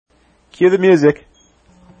Cue the music.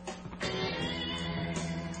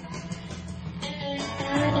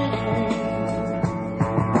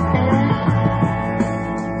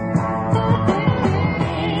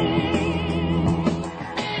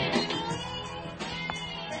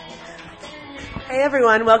 Hey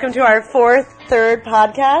everyone, welcome to our third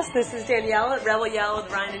podcast. This is Danielle at Rebel Yell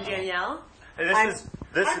with Ryan and Danielle. Hey, I'm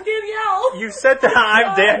Danielle. You said that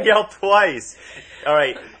I'm Danielle twice. All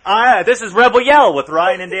right. This is Rebel Yell with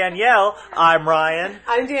Ryan and Danielle. I'm Ryan.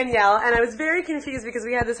 I'm Danielle, and I was very confused because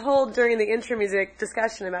we had this whole, during the intro music,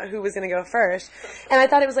 discussion about who was going to go first. And I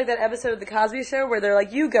thought it was like that episode of The Cosby Show where they're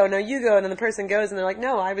like, you go, no, you go, and then the person goes, and they're like,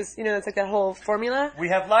 no, I was, it's like that whole formula. We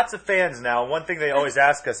have lots of fans now. One thing they always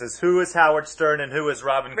ask us is who is Howard Stern and who is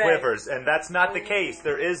Robin Quivers? And that's not the case.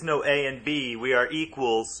 There is no A and B. We are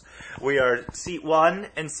equals. We are seat one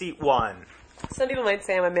and seat one. Some people might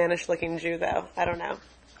say I'm a mannish-looking Jew, though. I don't know.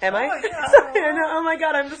 Am I? Oh my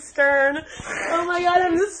god, I'm the Stern. Oh my god,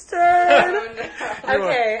 I'm the Stern.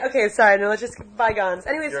 Okay, sorry, no, let's just bygones.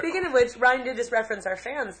 Anyway, speaking of which, Ryan did just reference our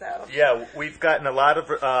fans, though. Yeah, we've gotten a lot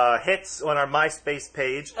of hits on our MySpace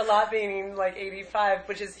page. A lot being like 85,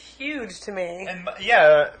 which is huge to me. And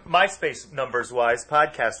yeah, MySpace numbers-wise,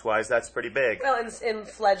 podcast-wise, that's pretty big. Well, in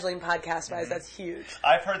fledgling podcast-wise, that's huge.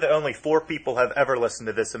 I've heard that only 4 people have ever listened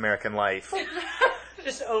to This American Life.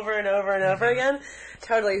 Just over and over and over again.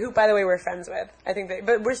 Totally. Who, by the way, we're friends with. I think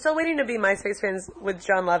but we're still waiting to be MySpace friends with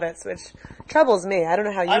John Lovitz, which troubles me. I don't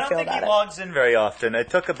know how you feel about it. I don't think he logs in very often. It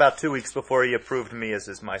took about 2 weeks before he approved me as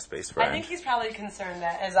his MySpace friend. I think he's probably concerned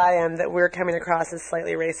that, as I am, that we're coming across as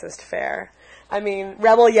slightly racist fare. I mean,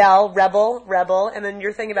 rebel yell, rebel, and then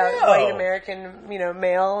your thing about white American,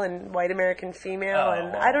 male and white American female,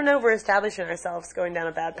 and I don't know if we're establishing ourselves going down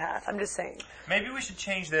a bad path. I'm just saying. Maybe we should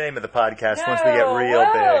change the name of the podcast once we get real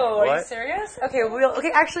big. What? Are you serious?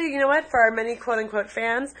 Okay, actually, you know what? For our many quote-unquote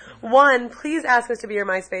fans, one, please ask us to be your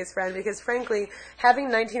MySpace friend, because frankly, having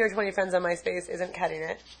 19 or 20 friends on MySpace isn't cutting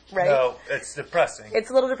it, right? No, it's depressing. It's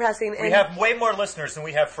a little depressing. We have way more listeners than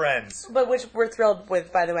we have friends. But which we're thrilled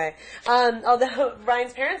with, by the way. Although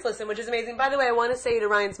Ryan's parents listen, which is amazing. By the way, I want to say to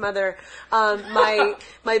Ryan's mother, my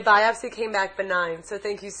biopsy came back benign, so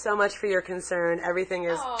thank you so much for your concern. Everything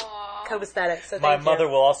is copacetic, so My mother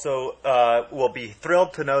will also will be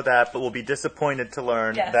thrilled to know that, but will be disappointed to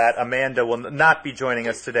learn that Amanda will not be joining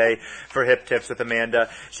us today for Hip Tips with Amanda.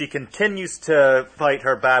 She continues to fight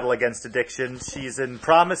her battle against addiction. She's in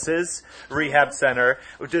Promises Rehab Center,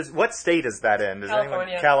 which is, what state is that in?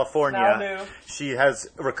 California. California. Malibu. She has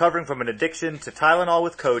recovering from an addiction to Tylenol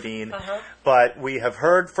with codeine, but we have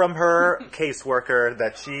heard from her caseworker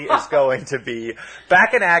that she is going to be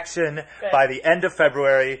back in action by the end of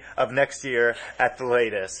February of next year at the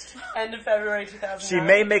latest. End of February 2009. She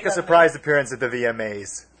may make a surprise appearance at the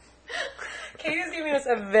VMAs. Katie's giving us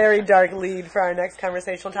a very dark lead for our next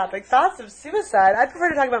conversational topic. Thoughts of suicide. I prefer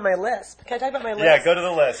to talk about my lisp. Can I talk about my lisp? Yeah, go to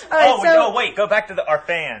the list. Right, Go back to our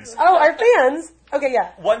fans. Oh, our fans? Okay,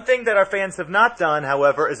 yeah. One thing that our fans have not done,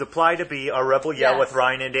 however, is apply to be our Rebel Yell with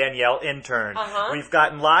Ryan and Danielle intern. We've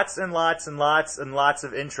gotten lots and lots and lots and lots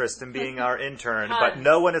of interest in being our intern, but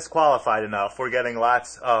no one is qualified enough. We're getting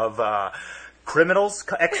lots of criminals,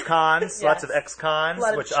 ex-cons, lots of ex-cons,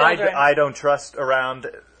 which I don't trust around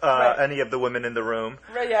any of the women in the room.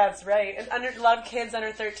 Right, yeah, that's right. And a lot of kids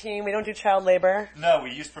under 13. We don't do child labor. No,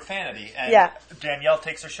 we use profanity. And Danielle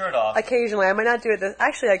takes her shirt off. Occasionally. I might not do it this...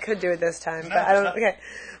 Actually, I could do it this time, but I don't... Okay.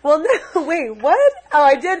 Well, no, wait, what? Oh,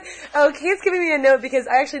 I did... Oh, Kate's giving me a note because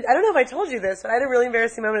I don't know if I told you this, but I had a really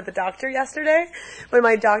embarrassing moment at the doctor yesterday when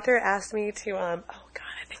my doctor asked me to... Oh,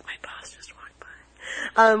 God, I think my boss just walked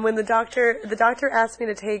by. When the doctor asked me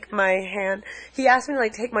to take my hand... He asked me to,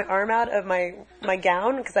 take my arm out of my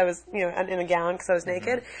gown because I was, in a gown because I was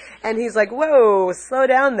naked. And he's like, whoa, slow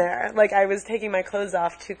down there. Like I was taking my clothes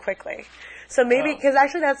off too quickly. So maybe, because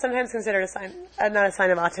actually that's sometimes considered a sign, not a sign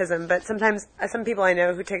of autism, but sometimes some people I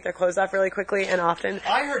know who take their clothes off really quickly and often.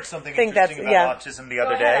 I heard something interesting about autism the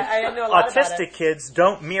other day. I know a lot about it. Autistic kids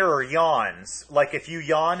don't mirror yawns. Like if you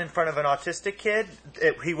yawn in front of an autistic kid,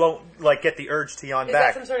 he won't get the urge to yawn back.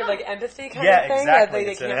 Is that some sort of empathy kind of thing? Yeah, exactly.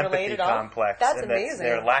 They It's can't an relate empathy at all? complex. That's and amazing.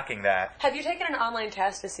 They're lacking that. Have you taken an online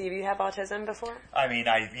test to see if you have autism before? I mean,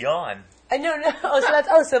 I yawn. No.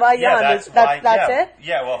 So if I yawn, that's it?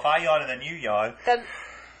 Yeah, well, if I yawn and then you yawn. Then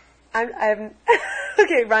I'm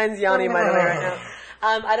okay, Ryan's yawning by the way right now.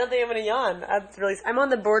 I don't think I'm going to yawn. I'm on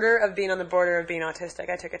the border of being autistic.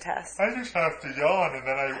 I took a test. I just have to yawn and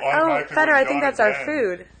then I automatically Feder, I think that's our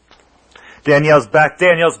food. Danielle's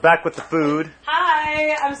back with the food.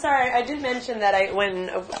 Hi, I'm sorry. I did mention that I went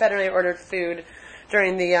and Feder and I ordered food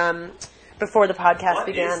during the before the podcast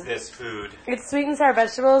began. What is this food? It's sweet and sour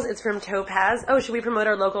vegetables. It's from Topaz. Oh, should we promote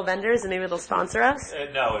our local vendors and maybe they'll sponsor us?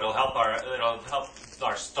 No, it'll help our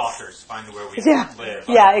stalkers find where we live.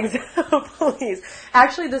 Yeah, exactly. Please.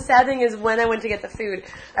 Actually, the sad thing is when I went to get the food,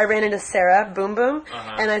 I ran into Sarah, Boom Boom,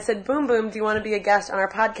 and I said, Boom Boom, do you want to be a guest on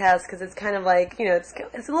our podcast? Because it's kind of like, it's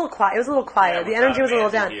a little quiet. It was a little quiet. The energy was a little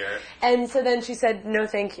down. And so then she said, no,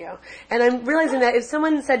 thank you. And I'm realizing that if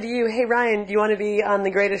someone said to you, hey, Ryan, do you want to be on the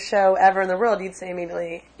greatest show ever in the world, you'd say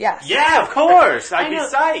immediately, yes. Yeah, of course. I'd be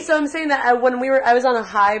psyched. So I'm saying that I was on a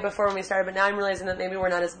high before when we started, but now I'm realizing that maybe we're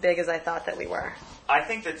not as big as I thought that we were. I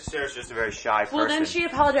think that Sarah's just a very shy person. Well, then she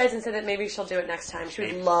apologized and said that maybe she'll do it next time. She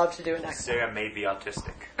would love to do it next time. Sarah may be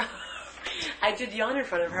autistic. I did yawn in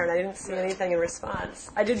front of her, and I didn't see anything in response.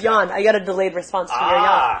 I did yawn. I got a delayed response to your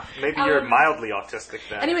yawn. Maybe you're mildly autistic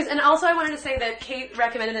then. Anyways, and also I wanted to say that Kate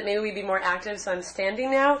recommended that maybe we be more active, so I'm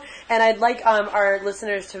standing now. And I'd like our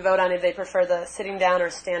listeners to vote on if they prefer the sitting down or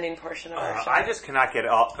standing portion of our show. I just cannot get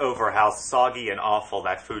over how soggy and awful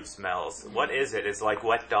that food smells. What is it? It's like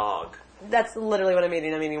wet dog. That's literally what I'm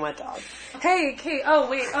eating. I'm eating wet dog. Hey, Kate.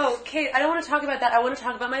 Kate, I don't want to talk about that. I want to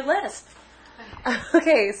talk about my lisp.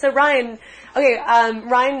 Okay, so Ryan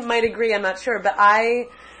might agree, I'm not sure, but I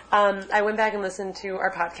went back and listened to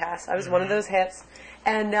our podcast. I was one of those hits,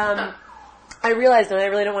 and I realized, and I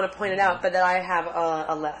really don't want to point it out, but that I have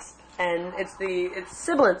a lisp, and it's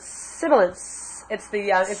sibilance. It's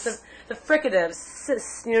the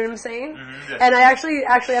fricatives, you know what I'm saying? Mm-hmm. And I actually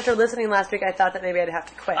after listening last week, I thought that maybe I'd have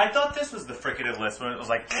to quit. I thought this was the fricative lisp when it was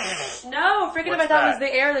like... No, fricative I thought was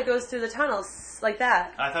the air that goes through the tunnels, like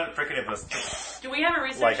that. I thought fricative was... Do we have a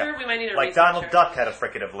researcher? We might need a researcher. Like Donald Duck had a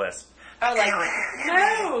fricative lisp. Oh,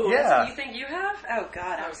 no! Yeah. So you think you have? Oh,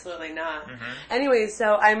 God, absolutely not. Mm-hmm. Anyway,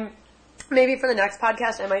 so maybe for the next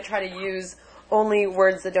podcast, I might try to use only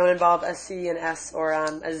words that don't involve a C, an S, or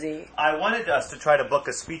a Z. I wanted us to try to book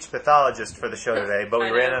a speech pathologist for the show today, but we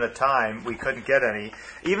ran out of time. We couldn't get any.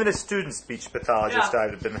 Even a student speech pathologist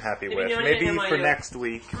I'd have been happy with. Maybe for next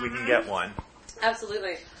week we can get one.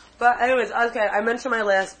 Absolutely. But anyways, okay, I mentioned my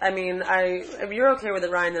list. I mean, if you're okay with it,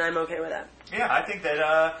 Ryan, then I'm okay with it. Yeah, I think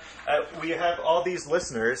that we have all these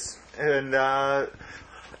listeners, and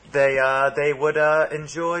they would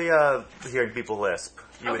enjoy hearing people lisp.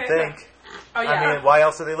 You would think. Oh, yeah. I mean, why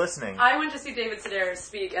else are they listening? I went to see David Sedaris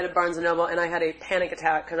speak at a Barnes & Noble, and I had a panic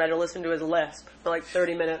attack because I had to listen to his lisp for like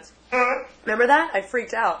 30 minutes. Remember that? I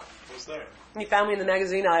freaked out. What's that? He found me in the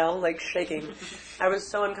magazine aisle, like, shaking. I was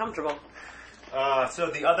so uncomfortable. So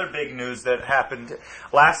the other big news that happened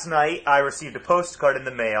last night, I received a postcard in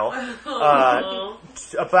the mail.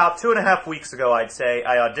 About 2.5 weeks ago, I'd say,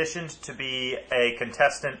 I auditioned to be a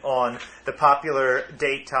contestant on the popular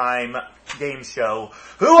daytime game show,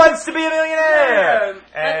 Who Wants to Be a Millionaire?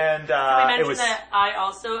 And it was that I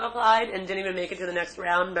also applied and didn't even make it to the next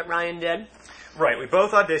round, but Ryan did. Right, we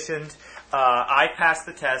both auditioned. I passed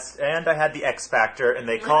the test, and I had the X Factor, and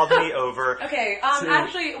they called me over. Okay,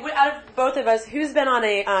 actually, out of both of us, who's been on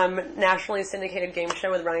a nationally syndicated game show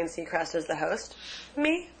with Ryan Seacrest as the host?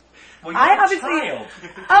 Me? Well, you were a child.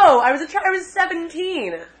 Oh, I was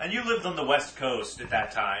 17. And you lived on the West Coast at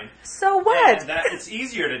that time. So what? And it's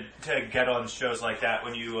easier to get on shows like that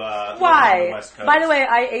when you live on the West Coast. By the way,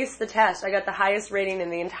 I aced the test. I got the highest rating in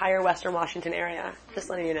the entire Western Washington area. Just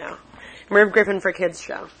letting you know. Merv Griffin for Kids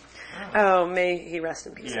show. Oh, may he rest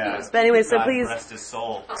in peace. Yeah. But anyway, so God please rest his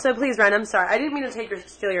soul. So please, Ryan, I'm sorry. I didn't mean to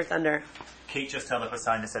steal your thunder. Kate just held up a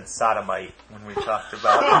sign that said sodomite when we talked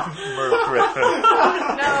about Merv Griffin.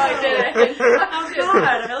 No, I didn't. Oh,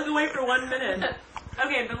 God. I'll go away for 1 minute.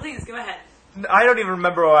 Okay, but please, go ahead. I don't even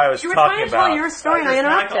remember what I was talking about. You were trying to tell your story and I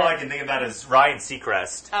interrupted. All I can think about is Ryan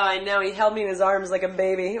Seacrest. Oh, I know. He held me in his arms like a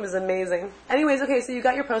baby. It was amazing. Anyways, okay, so you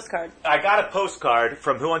got your postcard. I got a postcard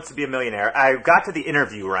from Who Wants to Be a Millionaire. I got to the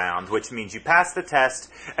interview round, which means you pass the test,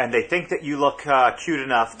 and they think that you look cute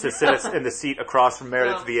enough to sit in the seat across from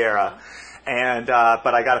Meredith Vieira. And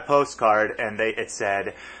but I got a postcard, and it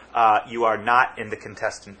said, you are not in the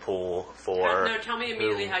contestant pool for... No, tell me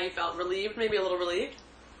immediately how you felt. Relieved? Maybe a little relieved?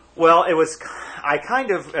 Well, I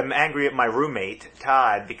kind of am angry at my roommate,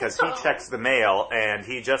 Todd, because he checks the mail, and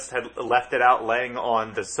he just had left it out laying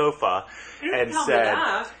on the sofa, and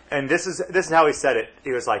said, and this is how he said it.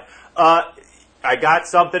 He was like, I got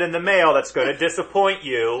something in the mail that's going to disappoint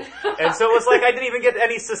you. And so it was like I didn't even get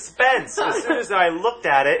any suspense. As soon as I looked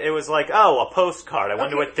at it, it was like, oh, a postcard. I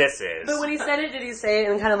wonder what this is. But when he said it, did he say it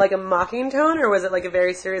in kind of like a mocking tone, or was it like a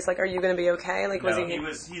very serious, like, are you going to be okay? Like,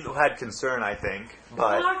 he had concern, I think.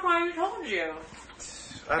 But well, that's why he told you.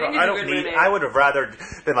 I would have rather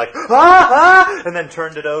been like, ah, and then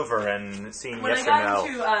turned it over and seen when yes or no.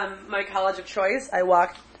 When I got into my college of choice, I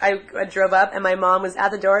drove up and my mom was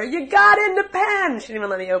at the door. You got in the pen! She didn't even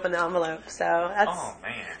let me open the envelope. So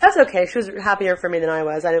that's okay. She was happier for me than I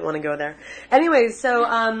was. I didn't want to go there. Anyways, so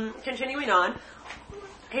continuing on.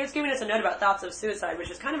 Kate's giving us a note about thoughts of suicide, which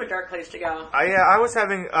is kind of a dark place to go. I was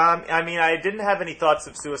having, I didn't have any thoughts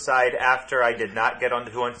of suicide after I did not get on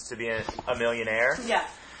Who Wants to Be a Millionaire. Yeah.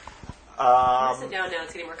 Sit down now.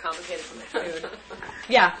 It's getting more complicated for my food.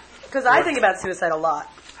 Yeah, because I think about suicide a lot.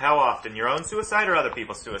 How often? Your own suicide or other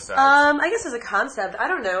people's suicide? I guess as a concept, I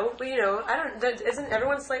don't know. But, isn't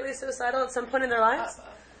everyone slightly suicidal at some point in their lives?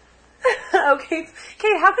 Okay,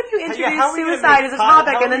 Kate, how could you introduce suicide as a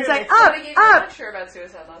topic and then say, up? I'm not sure about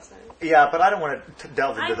suicide last night. Yeah, but I don't want to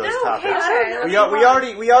delve into those topics. We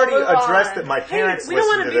already addressed that my parents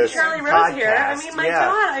listen to this podcast. We don't want to be Charlie Rose here. I mean, my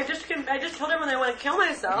God, I just told everyone I want to kill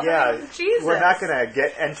myself. Yeah, Jesus. We're not going to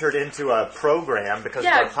get entered into a program because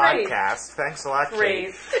of our podcast. Thanks a lot,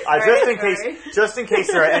 Kate. Just in case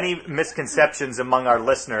there are any misconceptions among our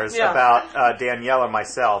listeners about Danielle or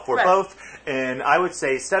myself, we're both. And I would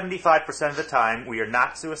say 75% of the time we are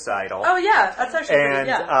not suicidal. Oh yeah, that's actually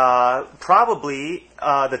probably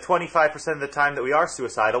the 25% of the time that we are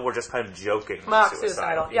suicidal, we're just kind of joking. Mock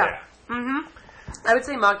suicidal, yeah. Mm-hmm. I would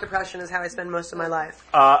say mock depression is how I spend most of my life.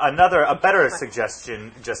 A better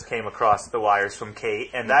suggestion just came across the wires from Kate,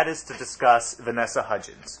 and that is to discuss Vanessa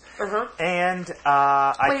Hudgins. Uh-huh. And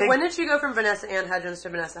Wait, when did you go from Vanessa Ann Hudgins to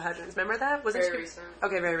Vanessa Hudgins? Remember that? Was very recent.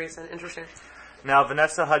 Okay, very recent. Interesting. Now,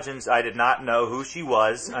 Vanessa Hudgins, I did not know who she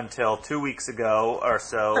was until 2 weeks ago or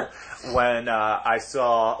so when I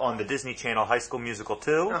saw on the Disney Channel High School Musical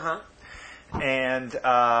 2. Uh-huh. And,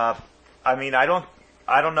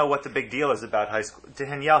 I don't know what the big deal is about high school.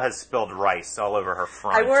 Danielle has spilled rice all over her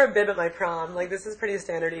front. I wore a bib at my prom. Like, this is pretty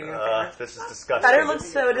standard evening. This is disgusting. Peter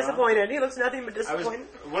looks so disappointed. He looks nothing but disappointed.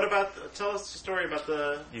 Tell us the story about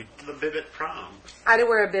the bib at prom. I didn't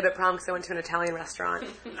wear a bib at prom because I went to an Italian restaurant.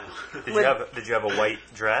 Did you have a white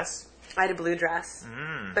dress? I had a blue dress,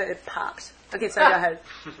 but it popped. Okay, sorry, go ahead.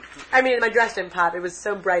 I mean, my dress didn't pop. It was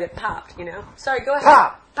so bright it popped, Sorry, go ahead.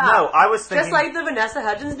 Pop! No, I was thinking... Just like the Vanessa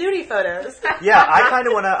Hudgins nudie photos. Yeah, I kind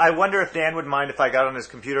of want to... I wonder if Dan would mind if I got on his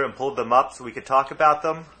computer and pulled them up so we could talk about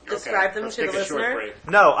them. Describe them to the listener.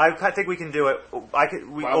 No, I think we can do it.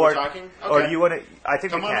 While we're talking? Okay. Or do you want to... I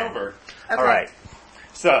think Come we can. on over. Okay. All right.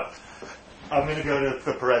 So... I'm going to go to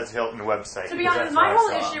the Perez Hilton website. To be honest, my whole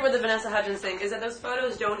issue with the Vanessa Hudgins thing is that those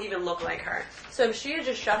photos don't even look like her. So if she had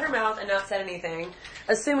just shut her mouth and not said anything,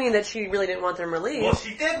 assuming that she really didn't want them released... Well,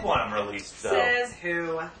 she did want them released, though. Says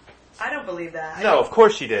who? I don't believe that. No, of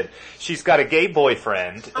course she did. She's got a gay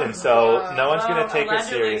boyfriend, and so no one's going to take her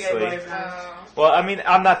seriously. Well, I mean,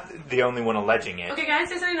 I'm not the only one alleging it. Okay, can I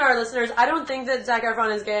say something to our listeners? I don't think that Zac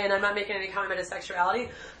Efron is gay, and I'm not making any comment about his sexuality,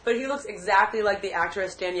 but he looks exactly like the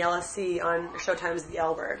actress Daniela C. on Showtime's The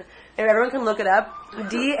L Word. And everyone can look it up.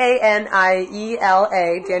 Daniela,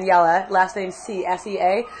 Daniela, last name C,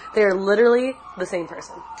 S-E-A. They're literally the same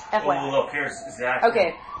person. FYI. Oh, look, here's Zac.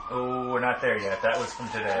 Okay. Oh, we're not there yet. That was from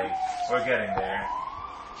today. We're getting there.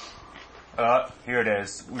 Here it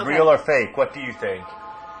is. Okay. Real or fake? What do you think?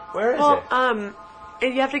 Where is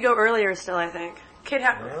it? You have to go earlier still, I think. Kate,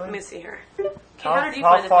 really? Let me see here. Kate,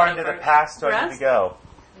 how far into the past do I need to go?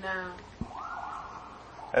 No.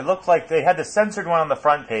 It looked like they had the censored one on the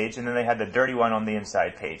front page, and then they had the dirty one on the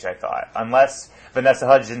inside page, I thought. Unless Vanessa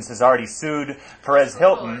Hudgins has already sued Perez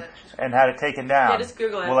Hilton and had it taken down. Yeah, just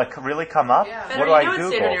Google it. Will it really come up? Yeah. What do I Google?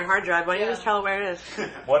 Google? It's on your hard drive. Why don't you just tell where it is?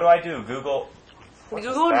 What do I do? Google?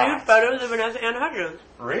 Google nude photos of Vanessa Ann Hudgins.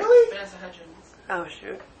 Really? Vanessa Hudgins. Oh,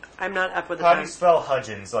 shoot. I'm not up with the How do you spell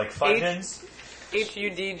Hudgins? Like Fudgins?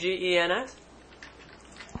 Hudgens?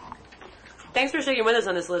 Thanks for sticking with us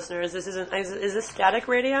on this, listeners. Is this static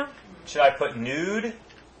radio? Should I put nude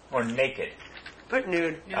or naked? Put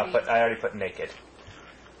nude. I already put naked.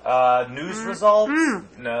 News results?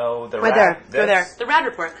 No, the right RAD. Go there. The RAD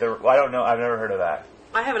report. I don't know. I've never heard of that.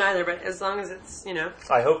 I haven't either, but as long as it's,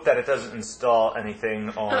 I hope that it doesn't install anything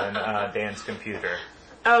on Dan's computer.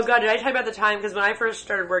 Oh, God, did I tell you about the time? Because when I first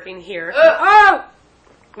started working here...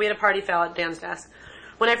 we had a party foul at Dan's desk.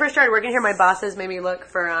 When I first started working here, my bosses made me look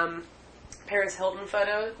for Paris Hilton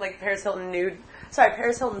photos, like Paris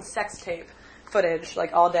Hilton sex tape footage,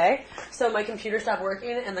 like all day. So my computer stopped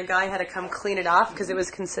working, and the guy had to come clean it off because it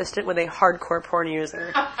was consistent with a hardcore porn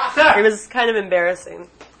user. It was kind of embarrassing.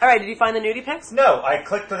 All right, did you find the nudie pics? No, I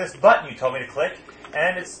clicked on this button you told me to click,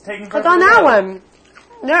 and it's taking... Click on that one.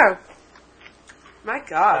 No. My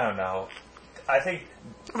God. I don't know. I think...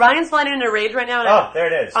 Ryan's sliding into rage right now. Oh, there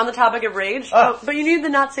it is. On the topic of rage. Oh, but you need the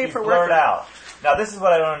not safe for work. Blurred out. Now, this is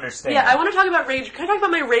what I don't understand. Yeah, I want to talk about rage. Can I talk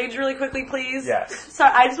about my rage really quickly, please? Yes. So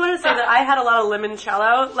I just want to say that I had a lot of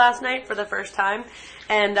limoncello last night for the first time,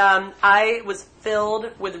 and I was filled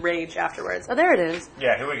with rage afterwards. Oh, there it is.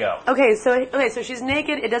 Yeah, here we go. Okay, so she's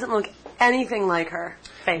naked. It doesn't look anything like her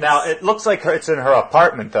face. Now, it looks like it's in her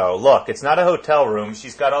apartment, though. Look, it's not a hotel room.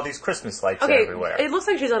 She's got all these Christmas lights everywhere. It looks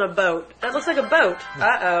like she's on a boat. That looks like a boat.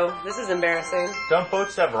 Uh-oh. This is embarrassing. Don't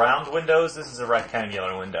boats have round windows? This is a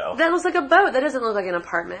rectangular window. That looks like a boat. That doesn't look like an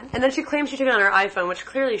apartment. And then she claims she took it on her iPhone, which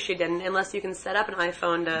clearly she didn't, unless you can set up an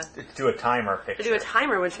iPhone to do a timer picture. To do a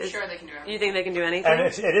timer, which is... Sure they can do it. You think they can do anything? And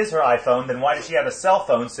if it is her iPhone, then why does she have a cell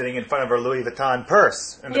phone sitting in front of her Louis Vuitton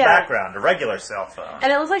purse in the background? A regular cell phone.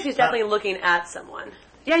 And it looks like she's definitely looking at someone.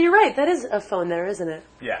 Yeah, you're right. That is a phone there, isn't it?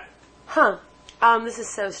 Yeah. Huh. This is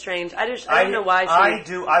so strange. I don't know why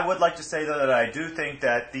she... I would like to say, though, that I do think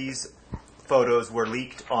that these photos were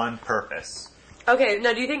leaked on purpose. Okay,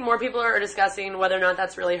 now do you think more people are discussing whether or not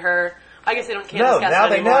that's really her? I guess they can't discuss it anymore. No, now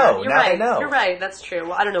they know. You're now right. They know. You're right. That's true.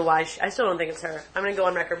 Well, I don't know why. I still don't think it's her. I'm going to go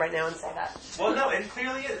on record right now and say that. Well, no, it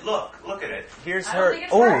clearly is. Look at it. Here's I her. don't think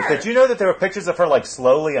it's her. Did you know that there were pictures of her, like,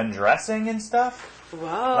 slowly undressing and stuff? Whoa.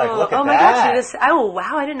 Like, look at oh my that. gosh. Oh,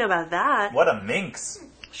 wow. I didn't know about that. What a minx.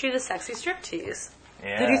 She did a sexy striptease.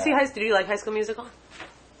 Yeah. Did you like High School Musical?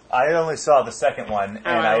 I only saw the second one, and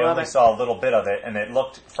I only saw a little bit of it, and it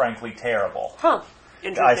looked, frankly, terrible. Huh.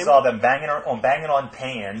 I saw them banging on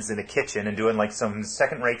pans in the kitchen and doing like some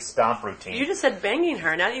second-rate stomp routine. You just said banging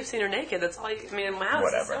her. Now that you've seen her naked, that's all you... I mean, wow,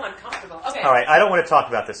 this is Whatever. so uncomfortable. Okay. All right, I don't want to talk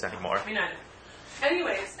about this anymore. Me neither.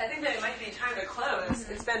 Anyways, I think that it might be time to close.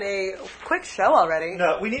 It's been a quick show already.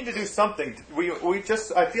 No, we need to do something.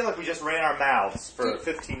 I feel like we just ran our mouths for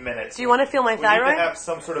 15 minutes. Do you want to feel my thyroid? We need to have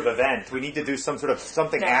some sort of event. We need to do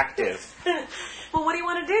something active. Well, what do you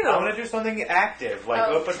want to do? I want to do something active, like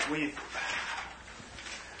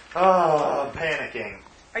I'm panicking.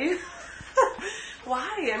 Are you?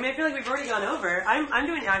 Why? I mean, I feel like we've already gone over. I'm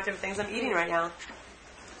doing active things. I'm eating right now.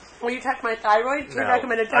 Will you touch my thyroid? No, I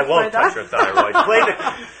won't touch your thyroid.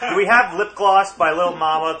 Do we have Lip Gloss by Lil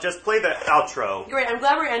Mama? Just play the outro. Great. I'm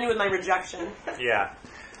glad we're ending with my rejection. Yeah.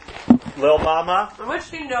 Lil Mama? What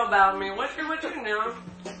do you know about me? What you know?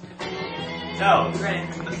 No. Great.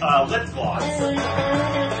 Lip Gloss.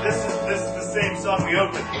 This is the same song we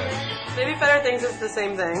opened with. Maybe Better thinks it's the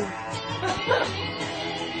same thing.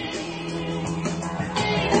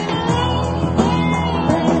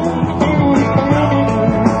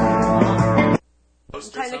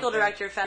 Technical director.